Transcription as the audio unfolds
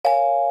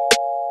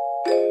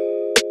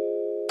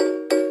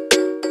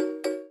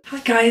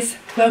Guys,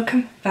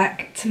 welcome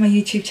back to my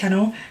YouTube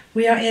channel.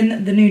 We are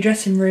in the new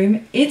dressing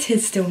room. It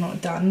is still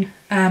not done.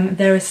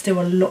 There is still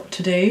a lot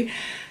to do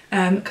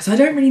because I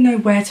don't really know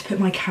where to put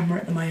my camera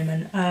at the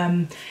moment.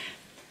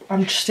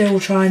 I'm still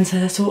trying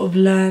to sort of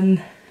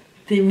learn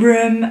the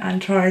room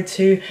and try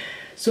to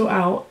sort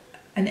out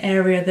an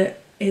area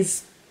that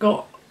is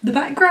got the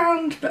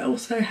background but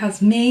also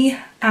has me,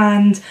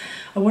 and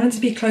I wanted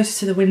to be closer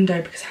to the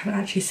window because I haven't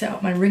actually set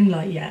up my ring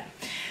light yet.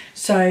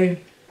 So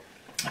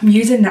I'm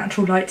using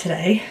natural light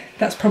today.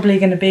 That's probably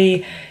going to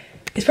be,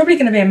 it's probably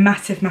going to be a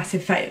massive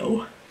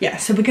fail. Yeah,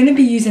 so we're going to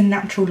be using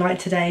natural light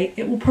today.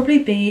 It will probably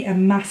be a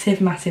massive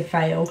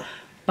fail,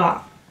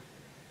 but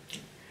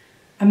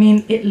I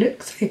mean, it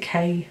looks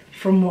okay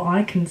from what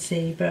I can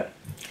see. But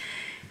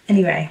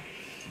anyway,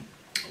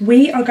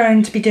 we are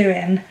going to be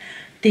doing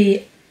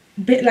the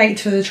bit late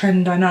to the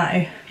trend, I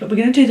know, but we're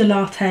going to do the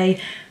latte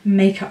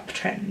makeup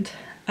trend.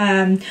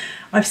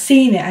 I've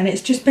seen it and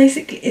it's just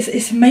basically,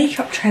 it's a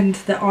makeup trend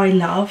that I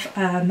love,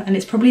 and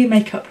it's probably a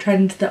makeup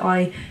trend that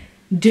I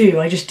do.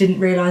 I just didn't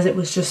realise it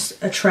was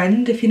just a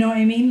trend, if you know what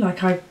I mean.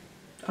 Like I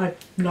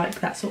like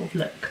that sort of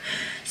look.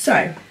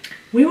 So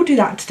we will do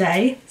that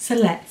today, so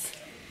let's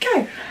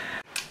go.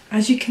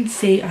 As you can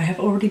see, I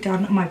have already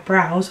done my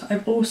brows.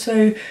 I've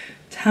also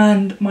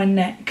turned my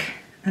neck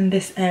and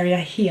this area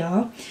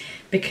here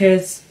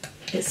because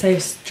it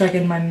saves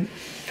dragging my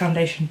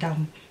foundation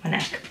down my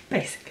neck,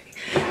 basically.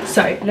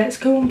 So let's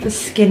go on for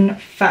skin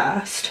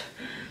first.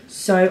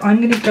 So I'm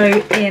going to go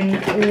in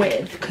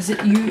with, because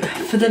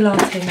for the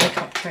latte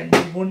makeup trend,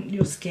 you want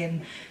your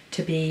skin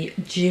to be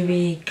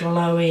dewy,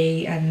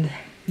 glowy, and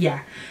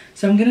yeah.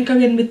 So I'm going to go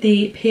in with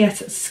the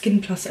PS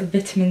Skin Plus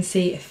Vitamin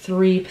C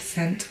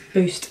 3%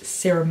 Boost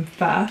Serum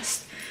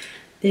first.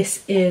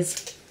 This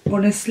is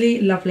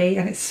honestly lovely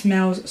and it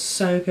smells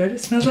so good.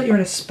 It smells like you're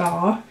in a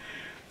spa.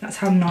 That's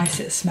how nice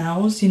it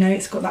smells. You know,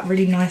 it's got that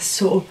really nice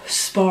sort of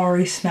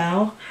spa-y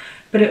smell,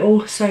 but it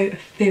also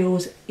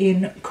feels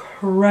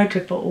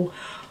incredible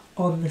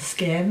on the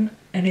skin,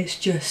 and it's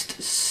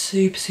just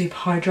super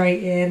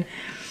hydrating,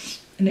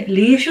 and it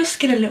leaves your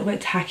skin a little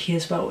bit tacky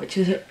as well, which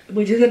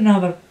is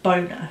another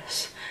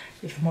bonus,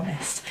 if I'm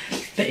honest.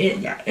 But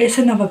yeah, it's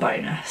another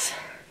bonus.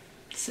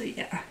 So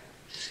yeah,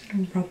 just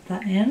gonna rub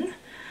that in.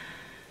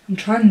 I'm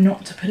trying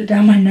not to put it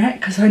down my neck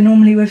because I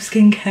normally with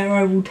skincare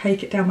I will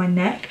take it down my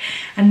neck,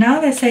 and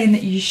now they're saying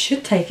that you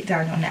should take it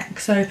down your neck.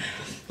 So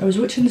I was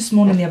watching This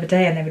Morning the other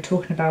day and they were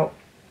talking about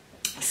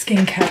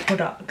skincare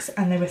products,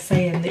 and they were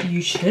saying that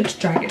you should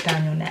drag it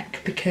down your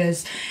neck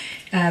because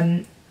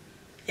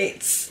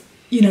it's,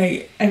 you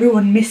know,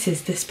 everyone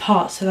misses this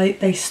part, so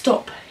they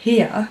stop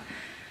here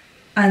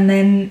and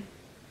then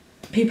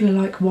people are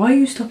like, why are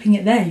you stopping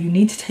it there? You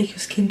need to take your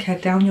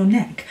skincare down your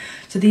neck.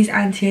 So these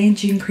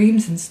anti-aging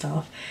creams and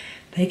stuff,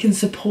 they can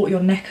support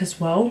your neck as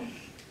well.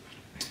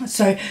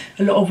 So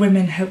a lot of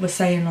women were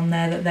saying on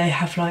there that they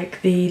have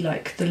like the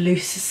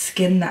loose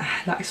skin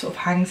that like sort of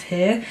hangs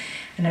here,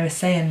 and they were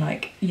saying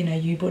like, you know,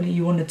 you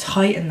want to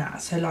tighten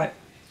that. So like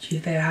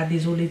they had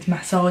all these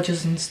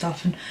massages and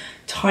stuff and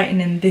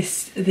tightening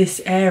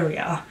this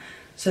area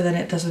so then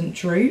it doesn't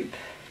droop.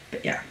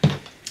 But yeah,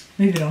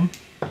 moving on.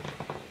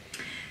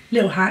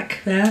 Little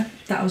hack there,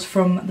 that was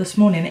from This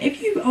Morning.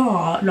 If you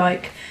are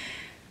like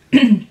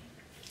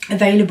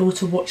available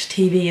to watch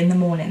TV in the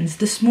mornings,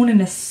 This Morning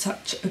is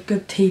such a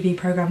good TV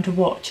programme to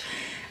watch.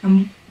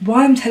 And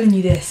why I'm telling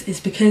you this is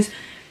because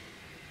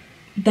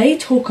they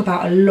talk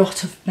about a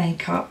lot of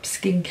makeup,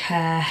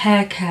 skincare,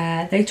 hair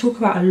care. They talk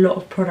about a lot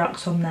of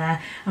products on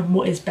there and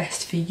what is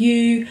best for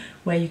you,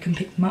 where you can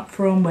pick them up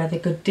from, where the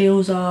good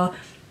deals are,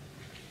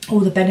 all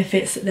the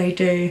benefits that they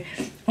do.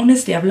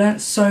 Honestly, I've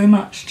learnt so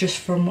much just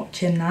from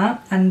watching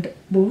that, and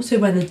also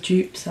where the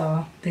dupes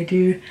are. They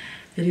do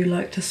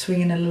like to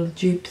swing in a little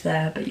dupe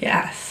there, but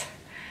yes.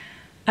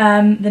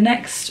 The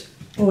next,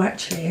 oh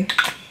actually,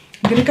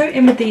 I'm going to go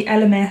in with the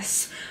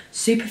Elemis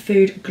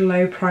Superfood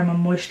Glow Primer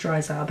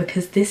Moisturiser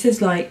because this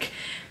is like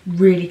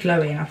really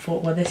glowy, and I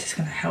thought, well, this is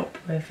going to help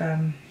with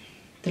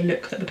the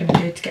look that we're going to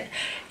do together.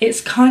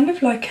 It's kind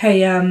of like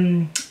a,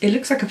 it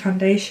looks like a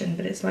foundation,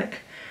 but it's like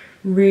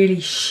really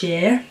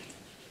sheer,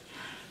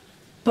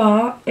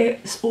 but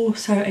it's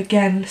also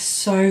again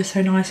so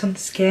nice on the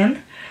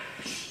skin.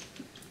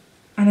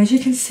 And as you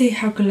can see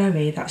how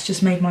glowy that's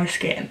just made my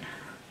skin.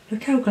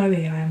 Look how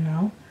glowy I am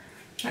now.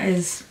 That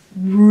is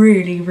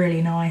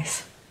really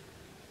nice.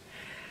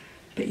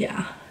 But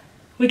yeah,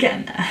 we're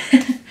getting there.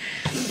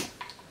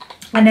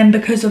 And then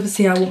because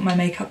obviously I want my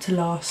makeup to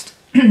last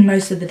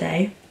most of the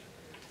day,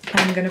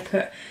 I'm going to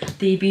put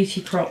the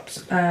Beauty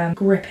Crops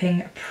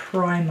Gripping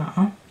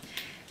Primer.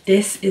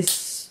 This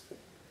is,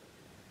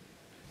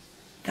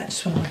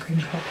 that's just one of my cream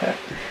carpet.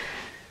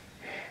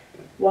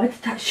 Why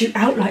did that shoot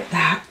out like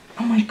that?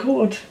 Oh my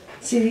god.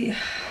 See,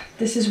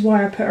 this is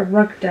why I put a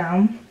rug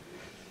down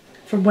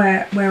from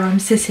where I'm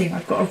sitting.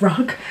 I've got a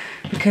rug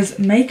because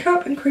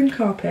makeup and cream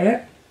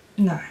carpet,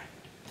 no,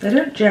 they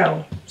don't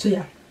gel. So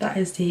yeah, that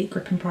is the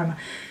Gripping Primer.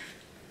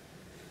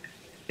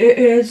 It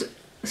is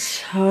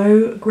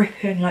so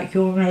gripping, like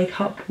your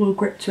makeup will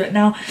grip to it.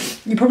 Now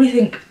you probably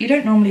think you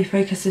don't normally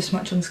focus this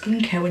much on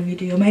skincare when you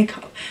do your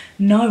makeup.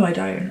 No, I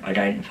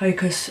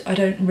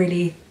don't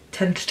really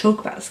tend to talk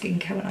about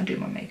skincare when I do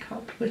my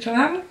makeup, which I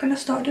am going to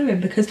start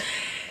doing, because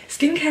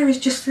skincare is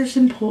just as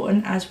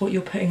important as what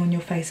you're putting on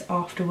your face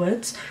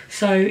afterwards.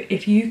 So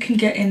if you can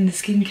get in the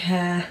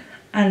skincare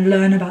and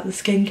learn about the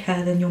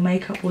skincare, then your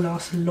makeup will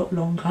last a lot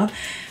longer.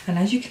 And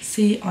as you can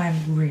see, I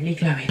am really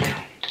glowing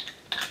now.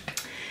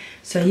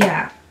 So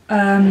yeah,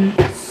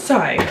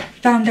 so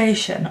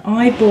foundation.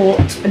 I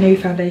bought a new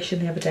foundation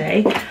the other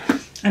day,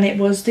 and it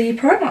was the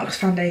Primark's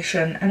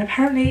foundation, and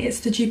apparently it's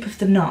the dupe of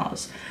the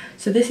NARS.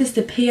 So this is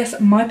the PS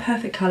My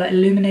Perfect Colour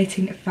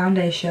Illuminating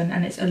Foundation,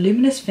 and it's a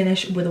luminous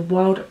finish with a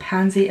wild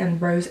pansy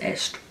and rose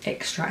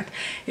extract.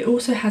 It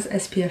also has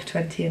SPF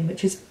 20 in,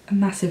 which is a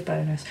massive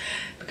bonus,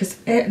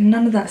 because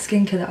none of that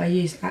skincare that I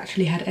used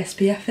actually had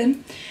SPF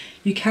in.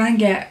 You can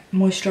get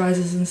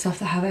moisturisers and stuff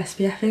that have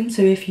SPF in,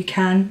 so if you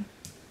can,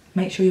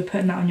 make sure you're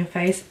putting that on your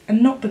face,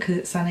 and not because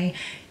it's sunny,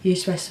 you're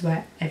supposed to wear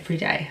it every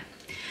day.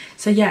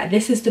 So yeah,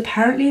 this is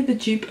apparently the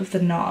dupe of the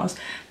NARS.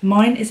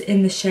 Mine is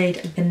in the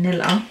shade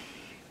Vanilla.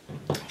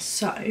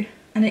 So,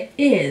 and it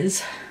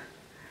is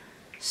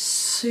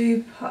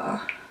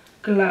super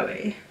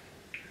glowy.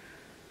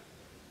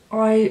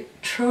 I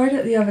tried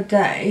it the other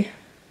day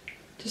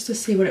just to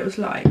see what it was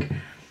like,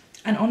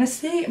 and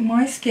honestly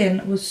my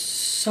skin was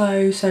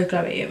so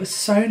glowy. It was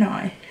so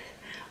nice.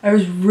 I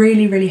was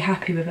really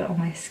happy with it on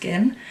my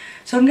skin.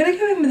 So I'm going to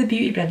go in with a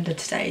beauty blender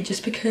today,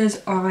 just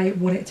because I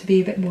want it to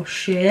be a bit more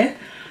sheer.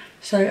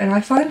 So, and I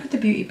find with the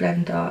beauty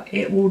blender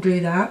it will do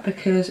that,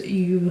 because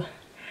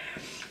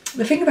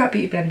the thing about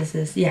beauty blenders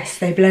is, yes,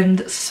 they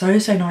blend so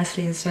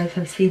nicely and so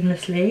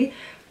seamlessly,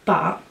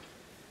 but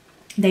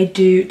they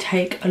do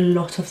take a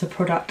lot of the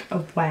product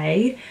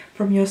away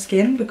from your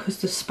skin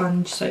because the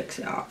sponge soaks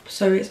it up.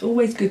 So it's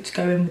always good to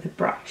go in with a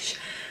brush.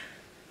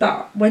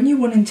 But when you're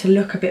wanting to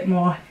look a bit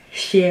more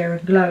sheer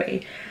and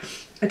glowy,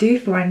 I do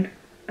find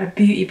a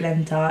beauty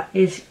blender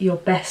is your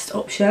best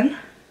option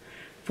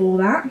for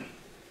that.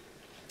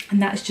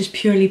 And that's just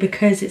purely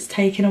because it's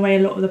taken away a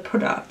lot of the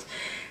product,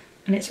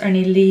 and it's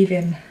only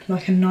leaving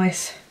like a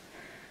nice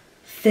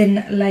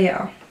thin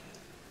layer,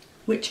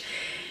 which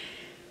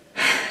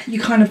you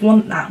kind of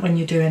want that when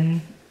you're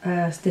doing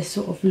this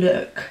sort of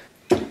look.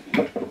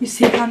 You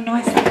see how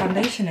nice that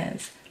foundation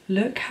is?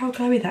 Look how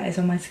glowy that is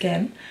on my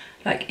skin.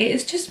 Like, it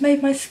has just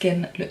made my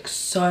skin look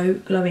so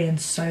glowy and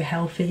so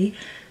healthy.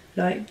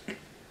 Like,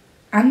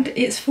 and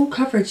it's full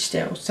coverage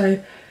still,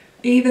 so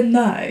even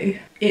though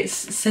it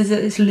says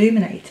that it's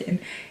illuminating,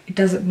 it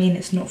doesn't mean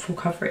it's not full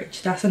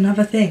coverage. That's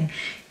another thing.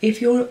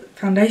 If your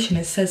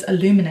foundation says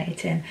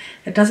illuminating,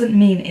 it doesn't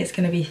mean it's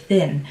going to be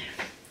thin.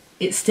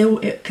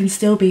 It can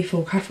still be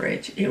full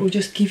coverage. It will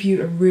just give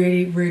you a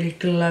really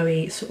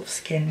glowy sort of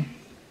skin,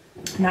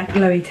 and that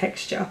glowy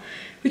texture,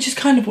 which is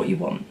kind of what you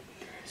want.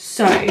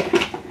 So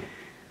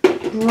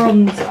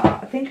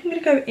bronzer, I think I'm going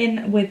to go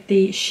in with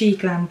the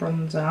Sheglam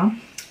bronzer.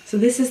 So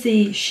this is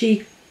the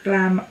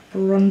Sheglam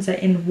bronzer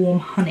in Warm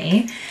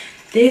Honey.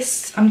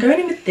 This, I'm going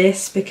in with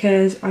this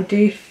because I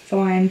do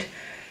find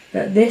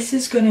that this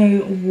is going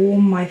to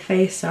warm my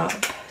face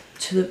up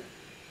to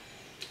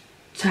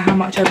how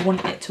much I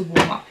want it to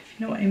warm up, if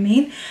you know what I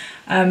mean,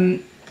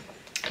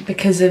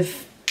 because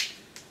of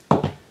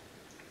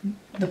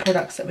the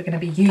products that we're going to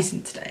be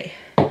using today.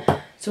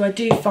 So I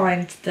do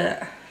find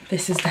that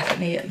this is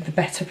definitely the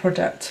better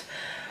product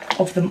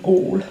of them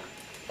all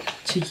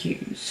to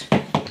use.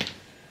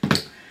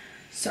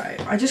 So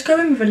I just go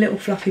in with a little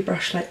fluffy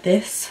brush like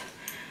this,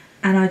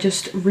 and I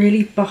just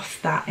really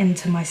buff that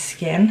into my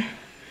skin.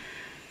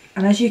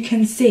 And as you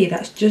can see,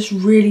 that's just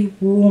really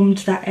warmed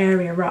that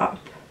area up.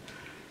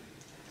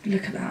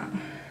 Look at that.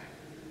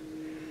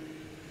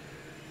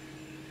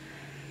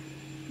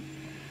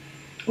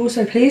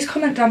 Also, please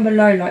comment down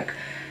below like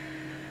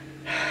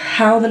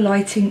how the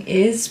lighting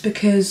is,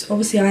 because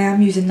obviously I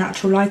am using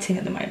natural lighting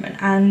at the moment,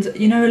 and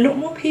you know, a lot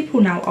more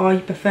people now are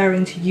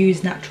preferring to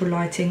use natural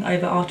lighting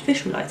over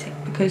artificial lighting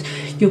because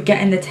you're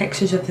getting the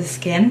textures of the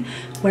skin,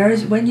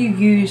 whereas when you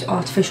use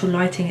artificial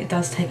lighting it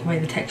does take away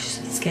the textures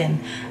of the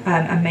skin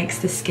and makes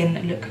the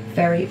skin look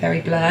very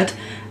blurred,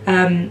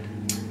 and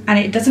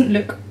it doesn't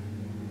look,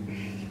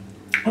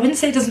 I wouldn't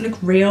say it doesn't look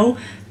real,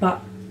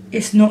 but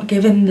it's not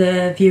giving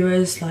the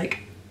viewers like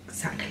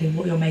exactly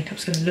what your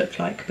makeup's going to look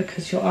like,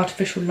 because your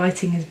artificial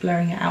lighting is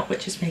blurring it out,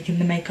 which is making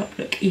the makeup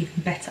look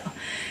even better,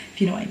 if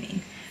you know what I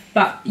mean.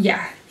 But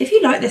yeah, if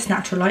you like this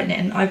natural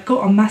lighting, I've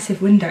got a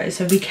massive window,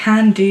 so we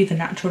can do the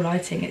natural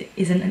lighting. It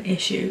isn't an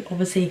issue.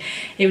 Obviously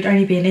it would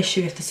only be an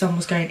issue if the sun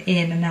was going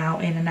in and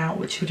out,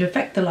 which would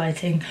affect the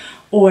lighting,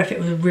 or if it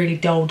was a really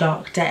dull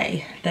dark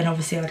day, then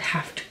obviously I'd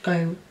have to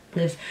go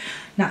with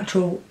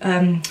natural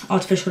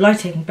artificial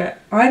lighting. But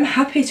I'm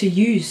happy to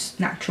use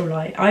natural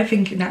light. I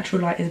think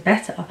natural light is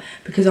better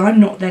because I'm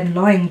not then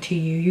lying to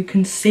you. You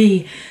can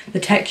see the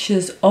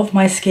textures of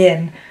my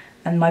skin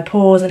and my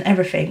pores and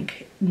everything.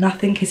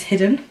 Nothing is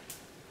hidden.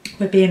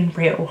 We're being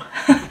real.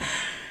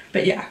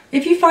 But yeah,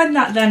 if you find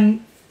that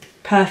then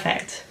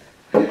perfect.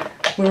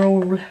 We're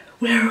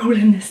all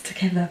in this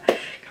together,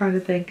 kind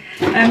of thing.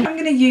 What I'm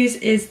going to use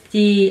is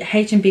the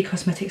H&B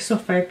Cosmetics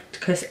Soft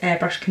Focus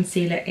Airbrush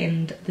Concealer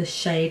in the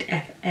shade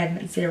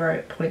FN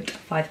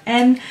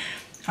 0.5N.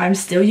 I'm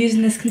still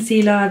using this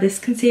concealer. This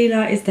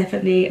concealer is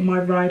definitely my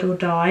ride or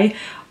die.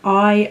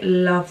 I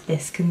love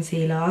this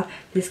concealer.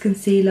 This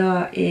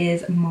concealer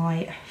is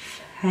my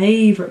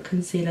favourite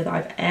concealer that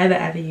I've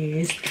ever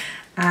used,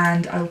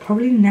 and I will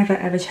probably never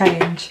ever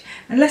change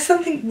unless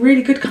something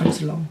really good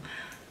comes along,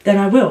 then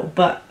I will.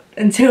 But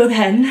until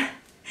then,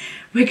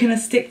 we're gonna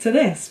stick to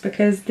this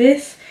because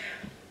this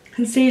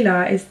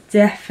concealer is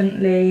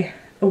definitely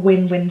a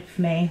win-win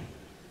for me.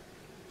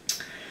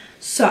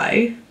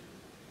 So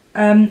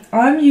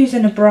I'm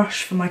using a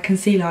brush for my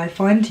concealer. I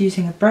find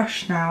using a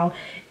brush now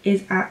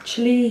is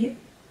actually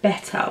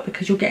better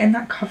because you're getting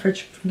that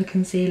coverage from the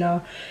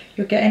concealer,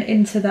 you're getting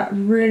into that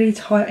really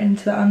tight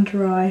into the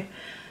under eye,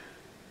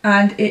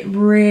 and it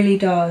really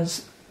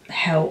does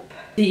help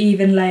the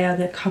even layer,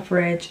 the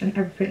coverage and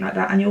everything like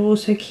that, and you're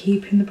also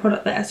keeping the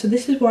product there. So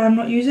this is why I'm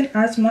not using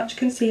as much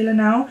concealer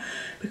now,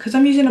 because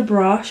I'm using a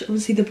brush.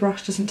 Obviously the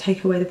brush doesn't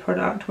take away the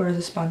product, whereas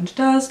a sponge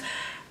does,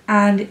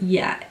 and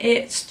yeah,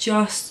 it's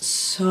just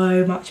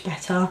so much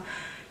better.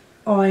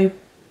 I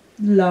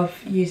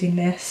love using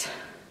this.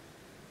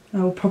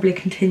 I will probably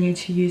continue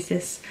to use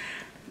this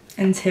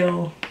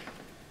until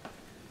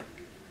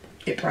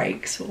it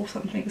breaks or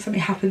something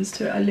happens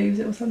to it, I lose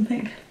it or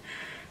something.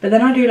 But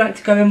then I do like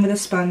to go in with a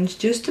sponge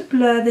just to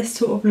blur this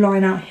sort of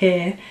line out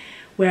here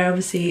where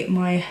obviously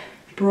my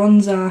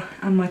bronzer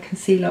and my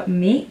concealer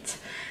meet,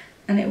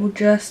 and it will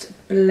just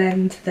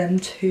blend them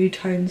two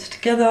tones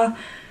together,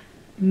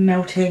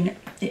 melting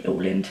it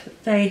all into the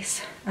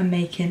face and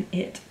making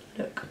it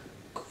look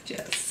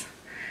gorgeous.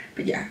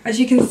 But yeah, as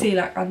you can see,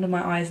 like under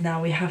my eyes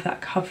now, we have that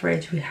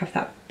coverage, we have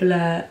that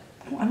blur,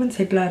 well, I wouldn't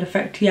say blurred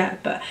effect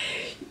yet, but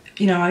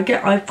you know,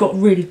 I've got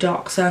really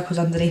dark circles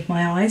underneath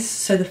my eyes,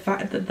 so the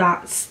fact that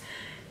that's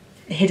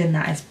hidden,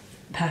 that is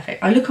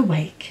perfect. I look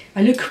awake,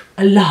 I look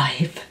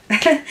alive.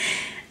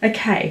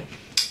 Okay,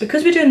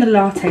 because we're doing the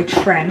latte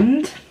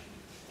trend,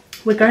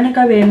 we're going to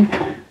go in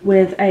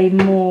with a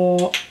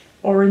more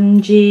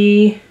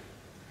orangey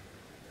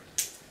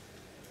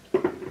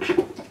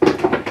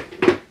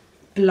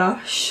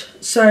blush.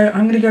 So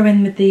I'm going to go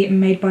in with the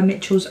Made by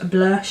Mitchell's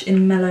Blursh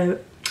in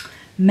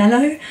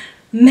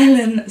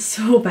Melon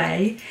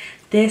Sorbet.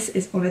 This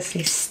is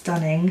honestly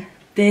stunning.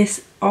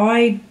 This,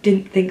 I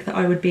didn't think that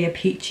I would be a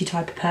peachy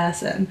type of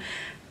person,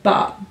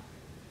 but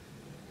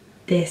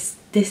this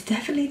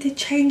definitely did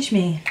change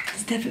me.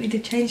 This definitely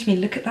did change me.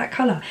 Look at that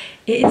colour.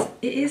 It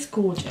is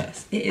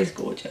gorgeous. It is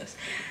gorgeous.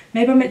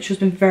 Made by Mitchell's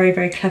been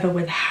very clever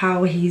with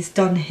how he's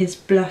done his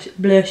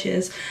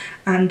blushes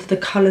and the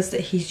colours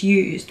that he's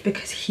used,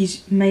 because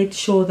he's made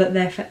sure that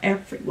they're for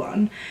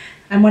everyone.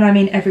 And when I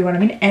mean everyone, I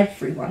mean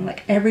everyone,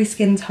 like every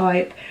skin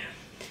type.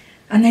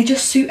 And they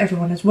just suit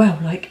everyone as well.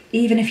 Like,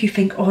 even if you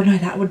think, oh no,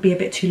 that would be a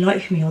bit too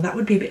light for me, or that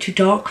would be a bit too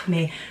dark for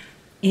me,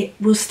 it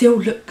will still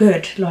look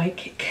good.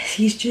 like, 'cause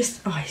he's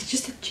just, oh, he's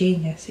just a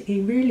genius.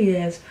 He really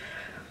is.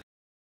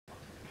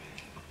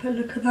 But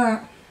look at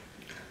that.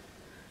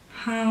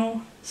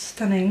 How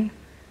stunning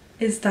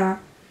is that?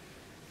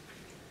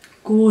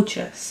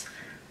 Gorgeous.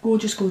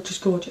 Gorgeous, gorgeous,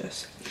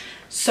 gorgeous.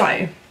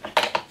 So,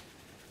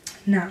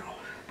 now,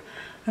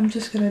 I'm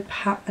just going to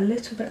pat a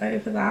little bit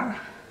over that,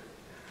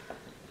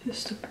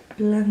 just to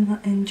blend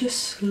that in just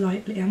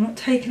slightly. I'm not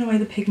taking away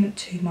the pigment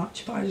too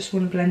much, but I just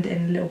want to blend it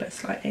in a little bit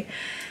slightly.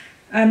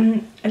 A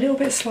little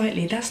bit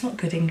slightly, that's not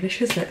good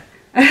English, is it?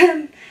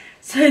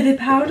 So the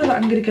powder that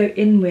I'm going to go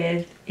in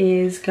with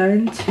is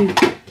going to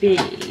be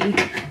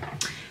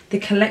the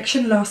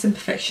Collection Lasting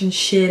Perfection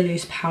Sheer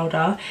Loose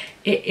Powder.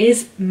 It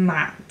is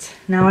matte.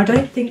 Now I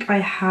don't think I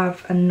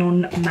have a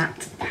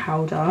non-matte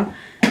powder,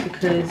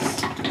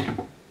 because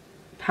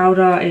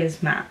powder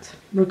is matte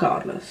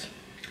regardless.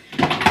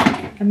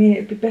 I mean,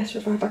 it'd be better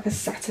if I had like a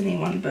satiny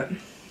one, but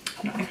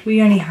no,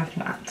 we only have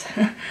matte.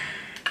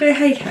 But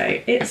hey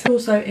ho, it's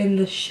also in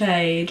the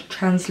shade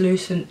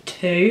Translucent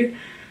 2.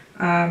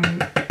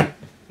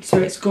 So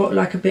it's got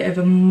like a bit of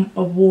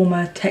a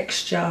warmer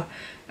texture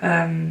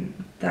than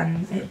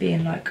it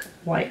being like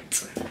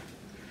white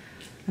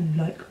and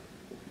like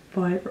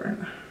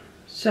vibrant.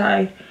 So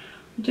I'm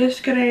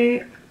just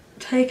gonna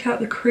take out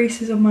the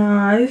creases of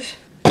my eyes,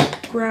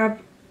 grab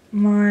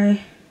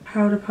my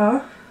powder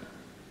puff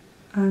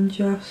and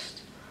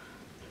just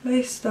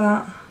place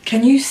that.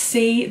 Can you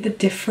see the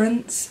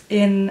difference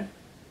in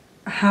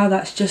how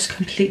that's just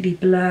completely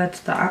blurred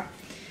that?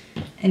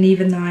 And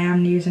even though I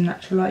am using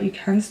natural light, you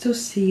can still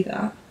see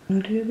that. I'll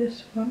do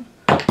this one.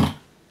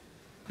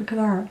 Look at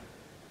that.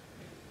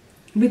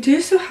 We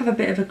do still have a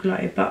bit of a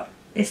glow, but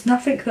it's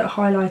nothing that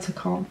highlighter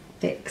can't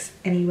fix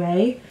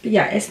anyway. But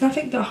yeah, it's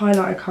nothing that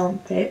highlighter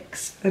can't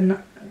fix.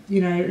 And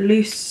you know,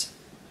 loose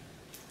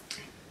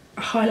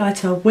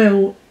highlighter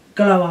will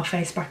glow our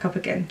face back up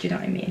again, do you know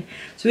what I mean?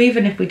 So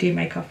even if we do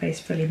make our face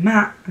fully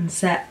matte and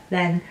set,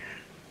 then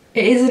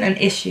it isn't an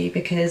issue,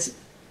 because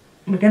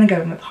we're going to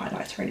go in with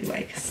highlighter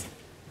anyway, because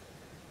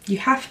You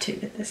have to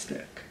with this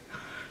look.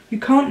 You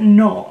can't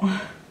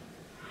not.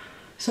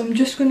 So I'm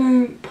just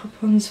going to pop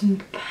on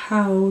some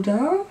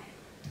powder.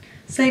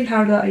 Same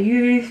powder that I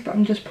used, but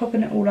I'm just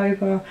popping it all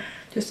over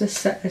just to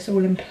set this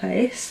all in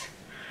place.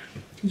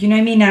 You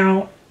know me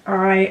now,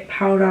 I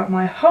powder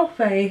my whole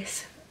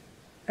face.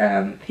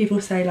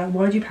 People say like,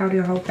 why do you powder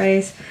your whole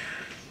face?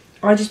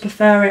 I just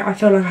prefer it. I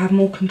feel like I have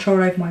more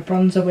control over my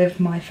bronzer with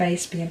my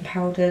face being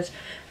powdered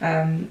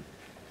and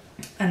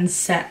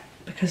set,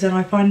 because then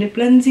I find it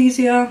blends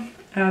easier,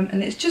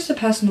 and it's just a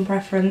personal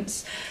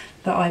preference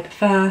that I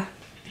prefer.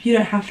 You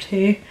don't have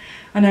to.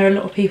 I know a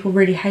lot of people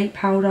really hate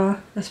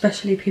powder,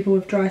 especially people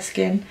with dry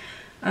skin.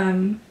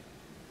 A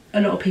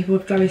lot of people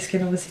with glowy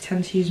skin obviously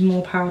tend to use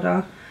more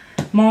powder.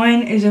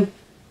 Mine is a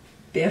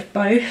bit of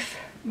both,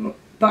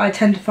 but I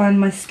tend to find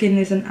my skin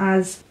isn't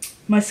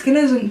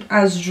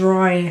as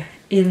dry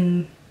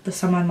in the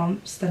summer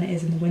months than it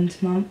is in the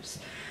winter months.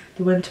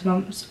 The winter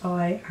months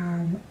I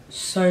am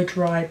so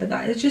dry, but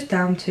that is just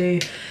down to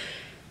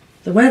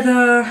the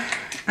weather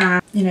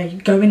and, you know,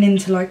 going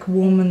into like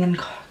warm and then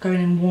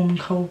going in warm,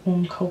 cold,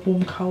 warm, cold,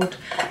 warm, cold,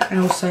 and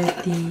also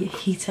the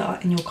heater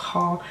in your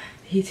car.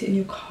 The heater in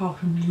your car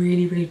can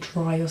really, really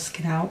dry your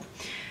skin out.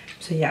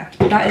 So yeah,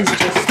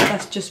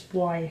 that's just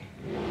why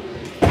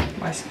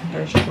my skin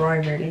goes dry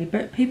really.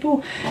 But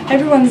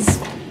everyone's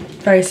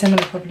very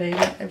similar probably.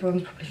 Like,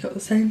 everyone's probably got the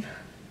same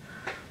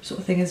sort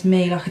of thing as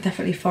me. Like, I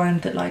definitely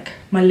find that like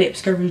my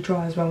lips go really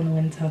dry as well in the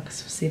winter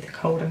because obviously the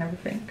cold and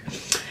everything.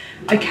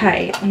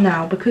 Okay,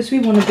 now because we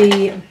want to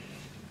be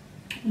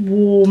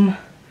warm,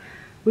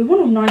 we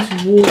want a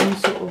nice warm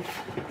sort of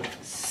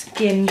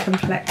skin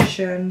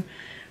complexion.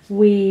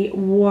 We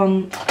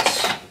want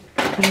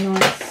a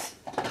nice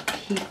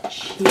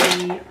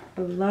peachy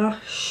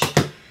blush,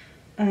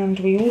 and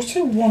we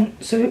also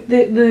want, so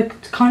the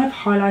kind of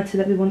highlighter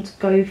that we want to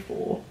go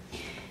for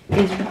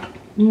is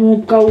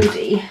more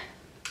goldy,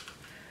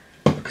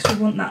 because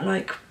we want that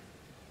like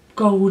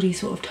goldy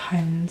sort of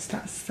tones.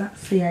 That's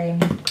the aim.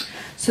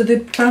 So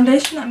the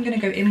foundation that I'm going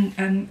to go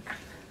in,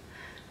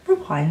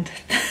 rewind.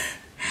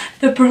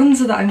 The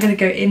bronzer that I'm going to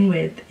go in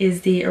with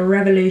is the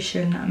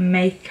Revolution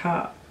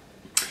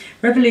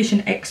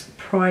X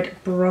Pride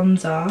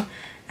bronzer.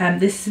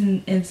 This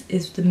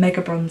is the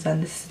Mega Bronzer,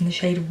 and this is in the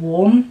shade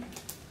Warm.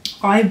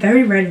 I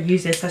very rarely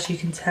use this, as you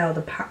can tell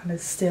the pattern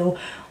is still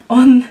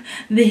on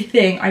the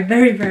thing. I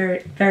very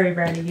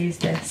rarely use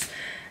this.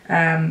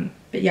 But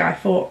yeah, I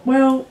thought,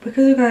 well,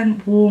 because we're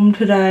going warm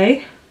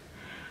today,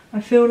 I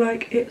feel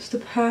like it's the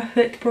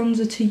perfect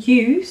bronzer to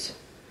use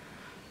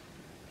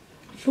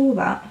for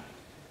that.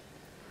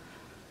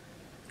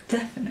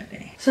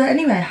 Definitely. So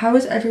anyway, how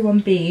has everyone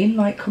been?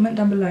 Like, comment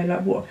down below,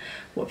 like what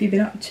have you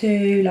been up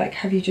to? Like,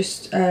 have you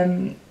just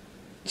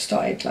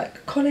started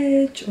like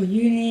college or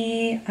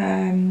uni?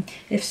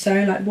 If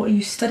so, like, what are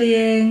you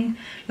studying?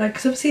 Like,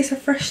 because obviously it's a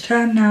fresh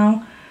term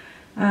now.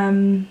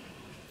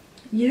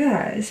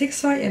 Yeah, it's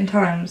exciting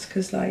times,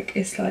 because like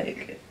it's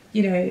like,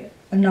 you know,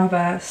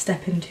 another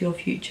step into your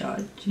future.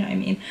 Do you know what I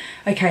mean?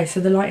 Okay, so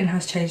the lighting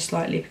has changed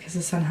slightly because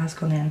the sun has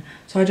gone in,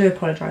 so I do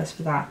apologise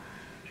for that.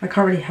 I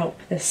can't really help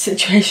this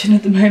situation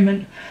at the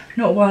moment,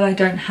 not while I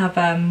don't have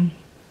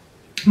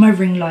my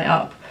ring light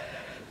up,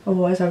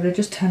 otherwise I would have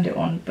just turned it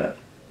on. But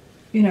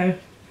you know,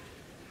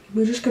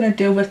 we're just going to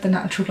deal with the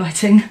natural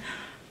lighting.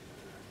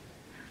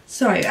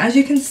 So as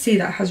you can see,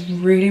 that has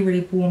really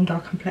warmed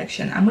our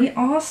complexion, and we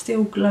are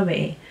still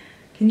glowy.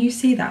 Can you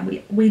see that?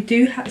 We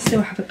do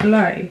still have a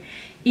glow,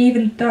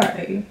 even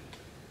though,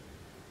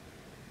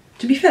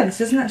 to be fair, this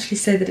doesn't actually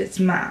say that it's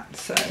matte,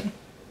 so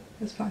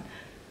that's fine.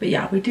 But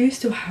yeah, we do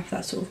still have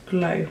that sort of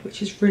glow,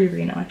 which is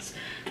really nice.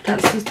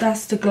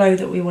 That's the glow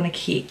that we want to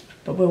keep,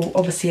 but we'll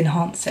obviously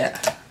enhance it.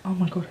 Oh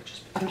my god, I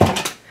just put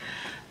that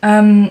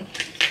back.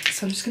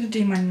 So I'm just going to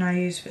do my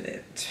nose with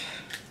it.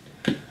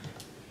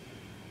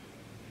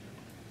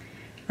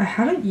 I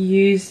haven't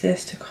used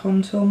this to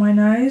contour my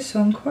nose,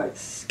 so I'm quite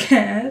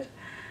scared,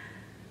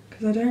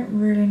 because I don't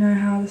really know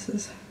how this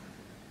is.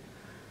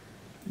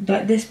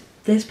 Like,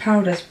 this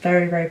powder is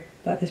very,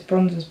 like, this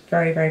bronzer is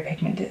very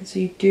pigmented, so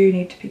you do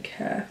need to be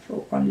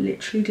careful. I'm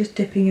literally just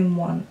dipping in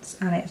once,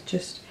 and it's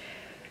just,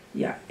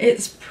 yeah,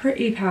 it's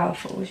pretty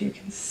powerful, as you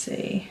can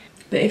see.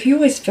 But if you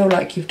always feel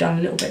like you've done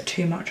a little bit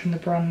too much on the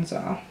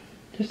bronzer,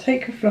 just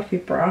take a fluffy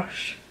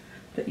brush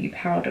that you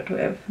powdered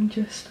with and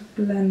just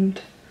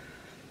blend.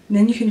 And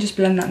then you can just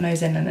blend that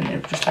nose in, and then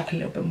it'll just look a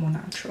little bit more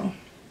natural.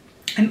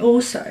 I'm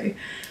also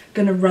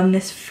going to run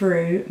this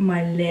through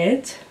my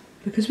lid,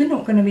 because we're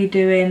not going to be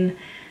doing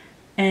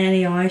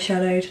any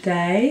eyeshadow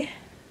today.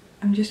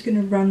 I'm just going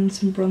to run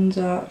some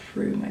bronzer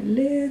through my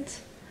lid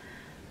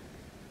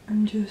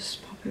and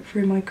just pop it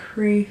through my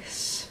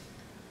crease,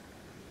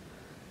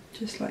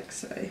 just like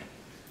so.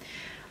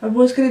 I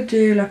was going to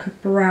do like a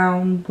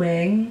brown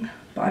wing,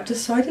 but I've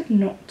decided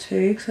not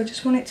to, because I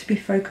just want it to be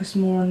focused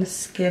more on the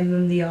skin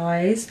than the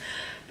eyes,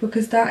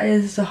 because that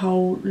is the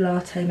whole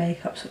latte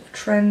makeup sort of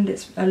trend.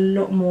 It's a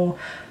lot more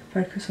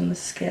focused on the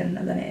skin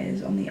than it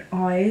is on the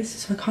eyes,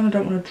 so I kind of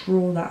don't want to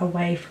draw that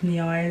away from the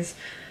eyes.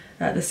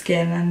 the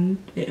skin, and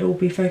it will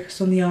be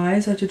focused on the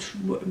eyes. I just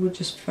would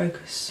just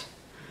focus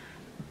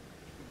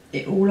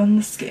it all on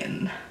the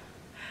skin.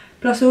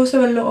 Plus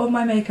also a lot of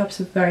my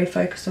makeups are very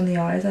focused on the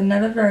eyes. I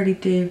never really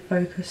do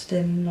focused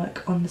in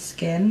like on the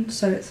skin,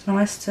 so it's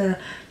nice to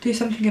do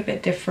something a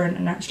bit different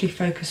and actually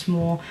focus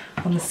more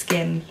on the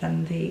skin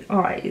than the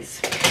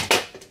eyes.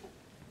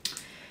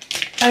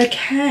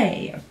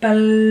 Okay,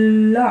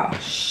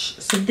 blush.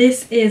 So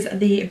this is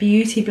the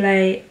Beauty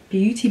Bay,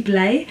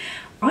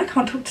 I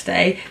can't talk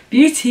today,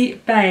 Beauty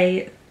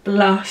Bay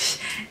blush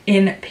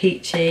in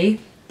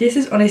Peachy. This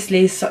is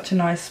honestly such a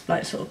nice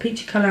like sort of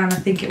peachy colour, and I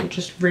think it will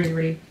just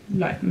really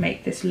like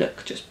make this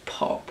look just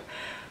pop.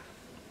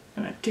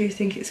 And I do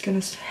think it's going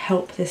to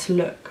help this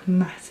look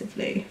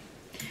massively.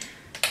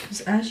 Because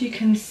as you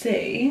can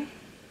see,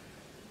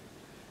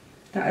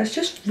 that has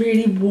just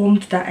really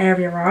warmed that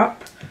area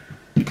up.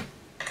 So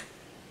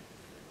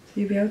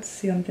you'll be able to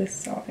see on this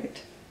side.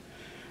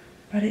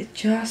 But it's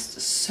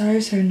just so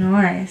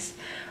nice.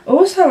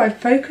 Also, I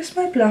focus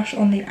my blush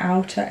on the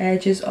outer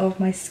edges of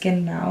my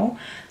skin now.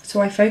 So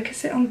I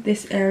focus it on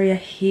this area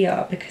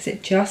here because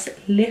it just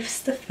lifts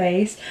the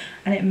face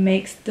and it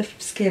makes the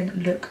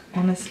skin look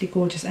honestly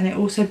gorgeous. And it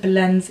also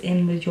blends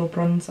in with your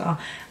bronzer,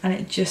 and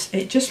it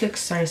just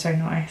looks so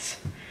nice.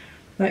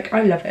 Like,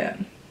 I love it.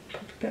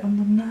 Put a bit on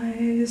the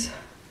nose.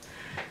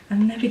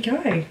 And there we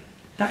go.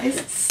 That is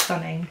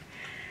stunning.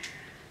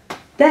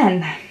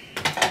 Then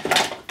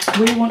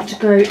we want to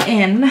go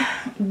in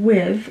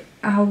with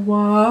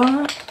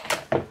our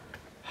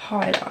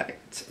highlight.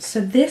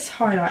 So this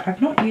highlight,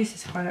 I've not used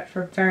this highlight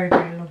for a very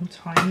long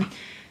time.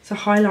 It's a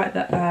highlight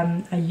that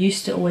I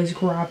used to always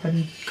grab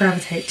and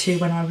gravitate to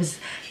when I was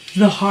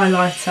the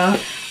highlighter.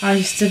 I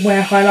used to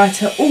wear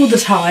highlighter all the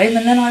time,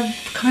 and then I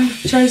kind of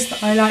chose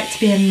that I like to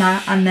be in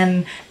matte, and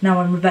then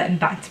now I'm reverting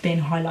back to being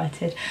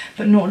highlighted,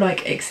 but not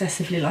like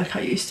excessively like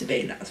I used to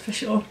be, that's for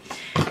sure.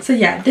 So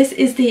yeah, this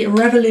is the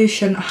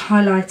Revolution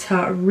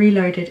highlighter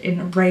reloaded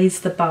in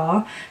Raise the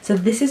Bar. So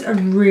this is a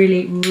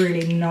really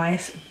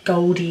nice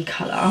goldy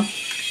colour.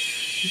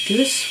 I'll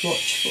do a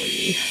swatch for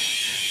you.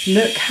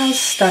 Look how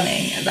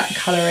stunning that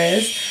colour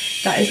is.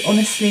 That is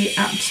honestly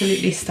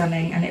absolutely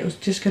stunning, and it was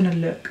just going to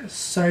look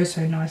so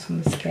nice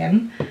on the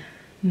skin.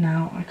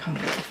 Now I can't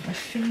get it off my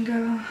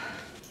finger.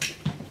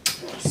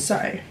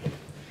 So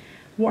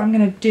what I'm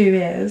going to do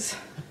is,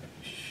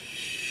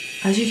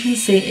 as you can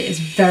see, it is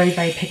very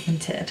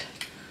pigmented.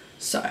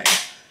 So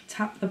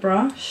tap the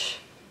brush,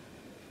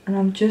 and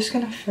I'm just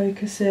going to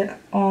focus it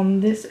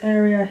on this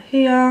area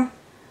here.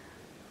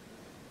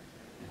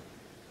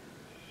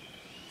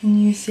 And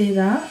you see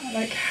that?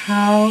 Like,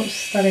 how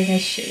stunning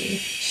is she?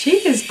 She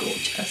is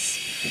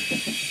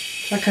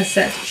gorgeous. Like I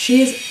said,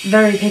 she is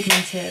very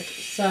pigmented,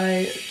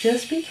 so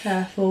just be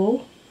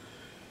careful.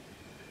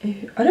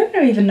 I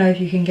don't even know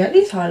if you can get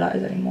these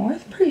highlighters anymore. I'm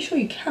pretty sure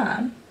you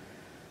can.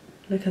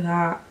 Look at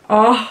that.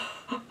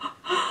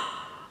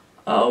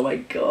 Oh my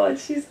god,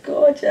 she's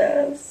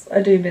gorgeous.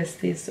 I do miss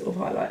these sort of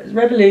highlighters.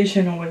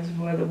 Revolution always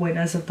were the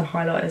winners of the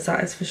highlighters,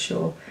 that is for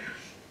sure.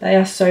 They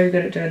are so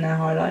good at doing their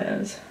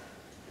highlighters.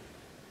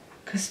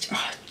 Because,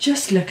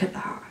 just look at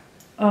that.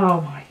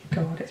 Oh my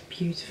god, it's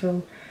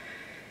beautiful.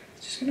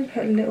 Just going to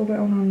put a little bit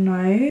on our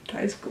nose.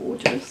 That is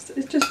gorgeous.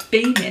 It's just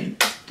beaming.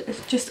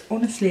 It's just,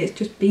 honestly, it's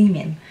just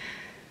beaming.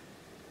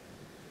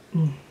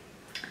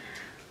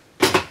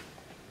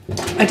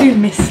 I do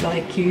miss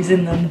like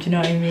using them, do you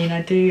know what I mean?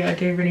 I do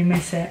really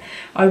miss it.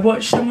 I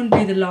watched someone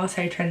do the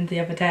latte trend the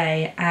other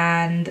day,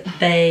 and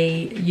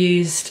they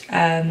used,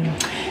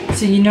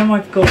 so you know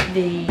I've got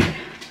the,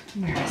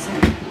 where is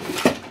it?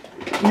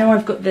 You know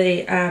I've got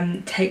the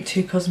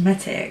H&B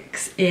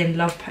Cosmetics in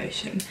Love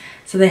Potion.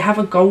 So they have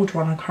a gold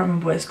one, I can't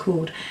remember what it's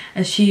called.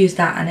 And she used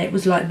that, and it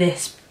was like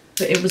this,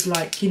 but it was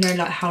like, you know,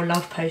 like how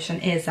Love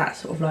Potion is, that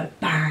sort of like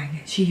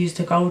bang. She used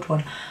a gold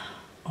one.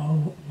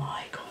 Oh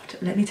my god.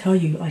 Let me tell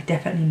you, I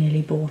definitely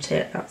nearly bought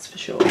it, that's for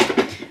sure.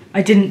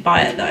 I didn't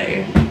buy it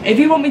though. If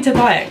you want me to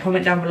buy it,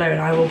 comment down below and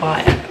I will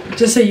buy it.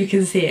 Just so you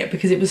can see it,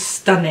 because it was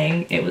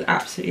stunning. It was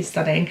absolutely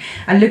stunning.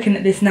 And looking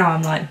at this now,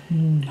 I'm like,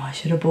 I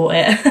should have bought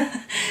it.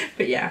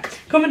 But yeah,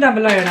 comment down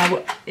below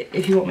and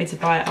if you want me to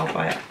buy it, I'll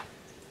buy it.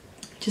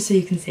 Just so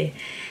you can see.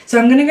 So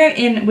I'm going to go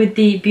in with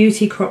the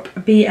Beauty Crop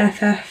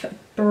BFF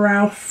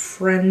Brow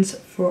Friends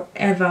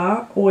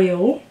Forever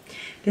Oil.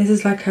 This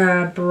is like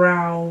a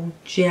brow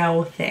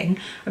gel thing.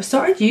 I've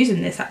started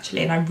using this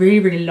actually, and I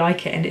really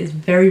like it, and it is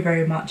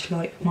very much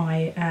like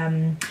my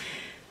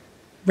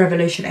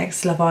Revolution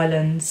X Love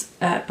Island's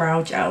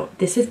brow gel.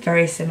 This is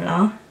very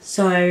similar,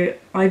 so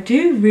I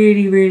do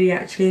really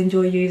actually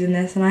enjoy using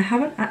this, and I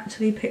haven't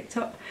actually picked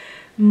up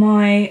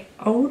my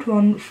old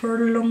one for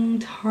a long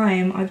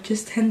time. I've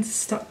just tend to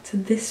stuck to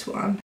this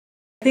one.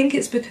 I think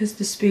it's because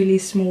the spoolie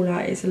is smaller,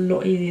 it's a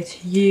lot easier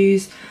to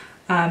use,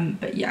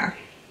 but yeah.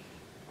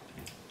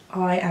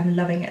 I am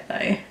loving it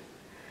though.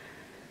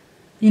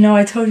 You know,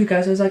 I told you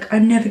guys, I was like,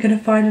 I'm never going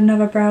to find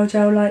another brow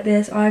gel like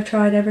this. I've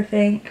tried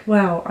everything.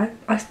 Well,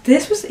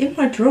 this was in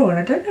my drawer and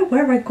I don't know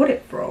where I got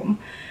it from.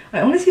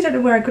 I honestly don't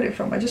know where I got it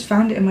from. I just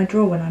found it in my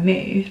drawer when I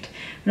moved,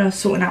 when I was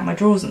sorting out my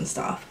drawers and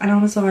stuff, and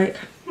I was like,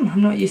 I've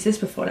not used this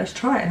before, let's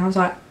try it. And I was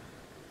like,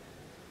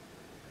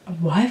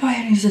 why have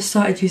I only just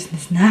started using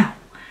this now?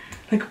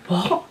 Like,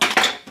 what?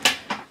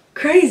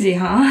 Crazy,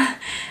 huh?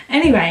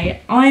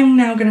 Anyway, I'm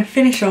now going to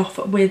finish off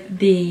with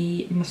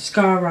the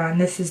mascara,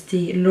 and this is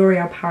the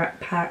L'Oreal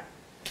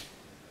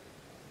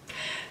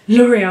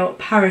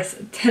Paris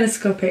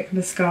Telescopic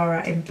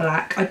mascara in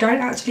black. I don't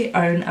actually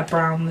own a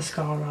brown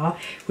mascara,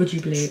 would you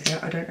believe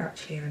it? I don't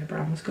actually own a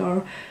brown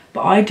mascara,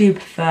 but I do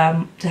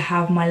prefer to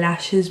have my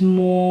lashes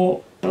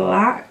more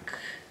black,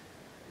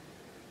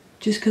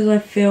 just because I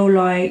feel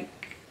like,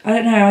 I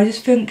don't know, I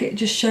just think it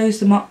just shows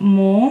them up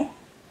more,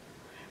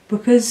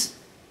 because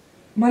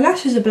my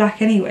lashes are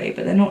black anyway,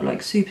 but they're not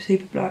like super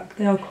black,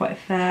 they are quite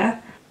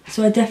fair,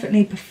 so I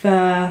definitely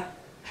prefer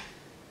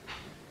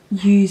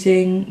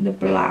using the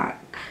black.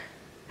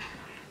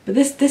 But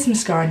this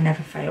mascara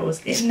never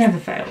fails. It never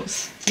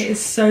fails. It is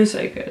so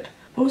good.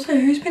 Also,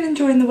 who's been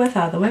enjoying the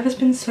weather? The weather's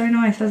been so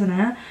nice, hasn't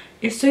it?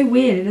 It's so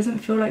weird. It doesn't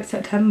feel like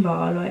September.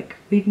 Like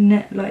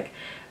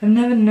I've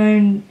never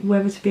known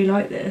weather to be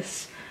like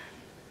this.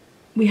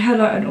 We had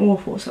like an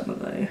awful summer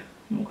though,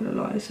 I'm not gonna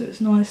lie. So it's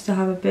nice to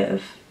have a bit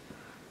of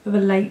a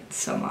late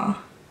summer.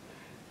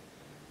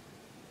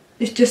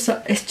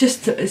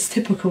 It's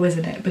typical,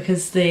 isn't it?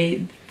 Because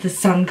the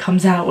sun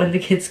comes out when the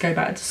kids go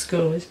back to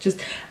school. It's just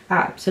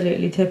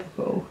absolutely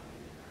typical.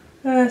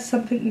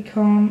 Something we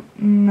can't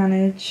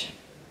manage,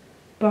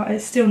 but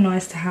it's still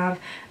nice to have,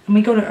 and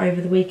we got it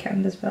over the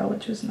weekend as well,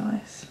 which was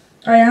nice.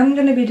 I am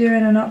going to be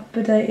doing an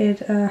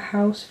updated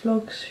house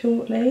vlog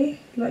shortly,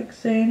 like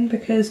soon,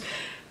 because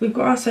we've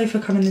got our sofa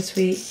coming this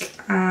week,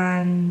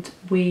 and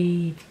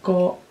we've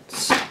got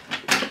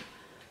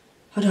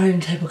our dining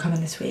table coming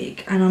this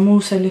week, and I'm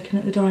also looking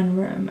at the dining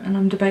room and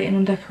I'm debating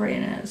on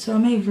decorating it, so I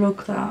may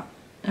vlog that.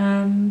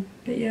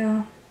 But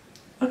yeah,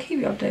 I'll keep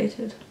you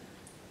updated.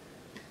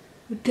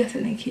 We'll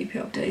definitely keep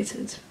you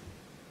updated.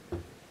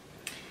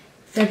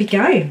 There we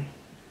go.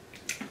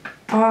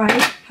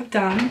 I have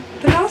done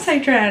the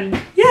Latte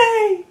trend.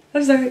 Yay!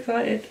 I'm so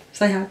excited,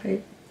 so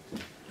happy.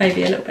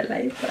 Maybe a little bit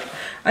late, but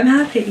I'm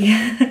happy.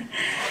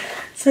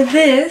 So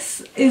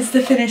this is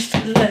the finished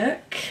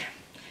look.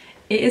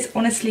 It is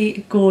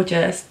honestly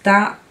gorgeous.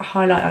 That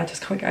highlight, I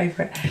just can't get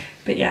over it.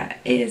 But yeah,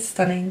 it is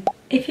stunning.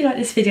 If you like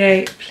this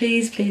video,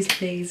 please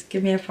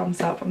give me a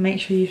thumbs up and make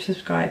sure you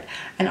subscribe.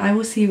 And I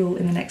will see you all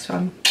in the next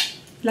one.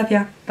 Love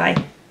ya.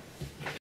 Bye.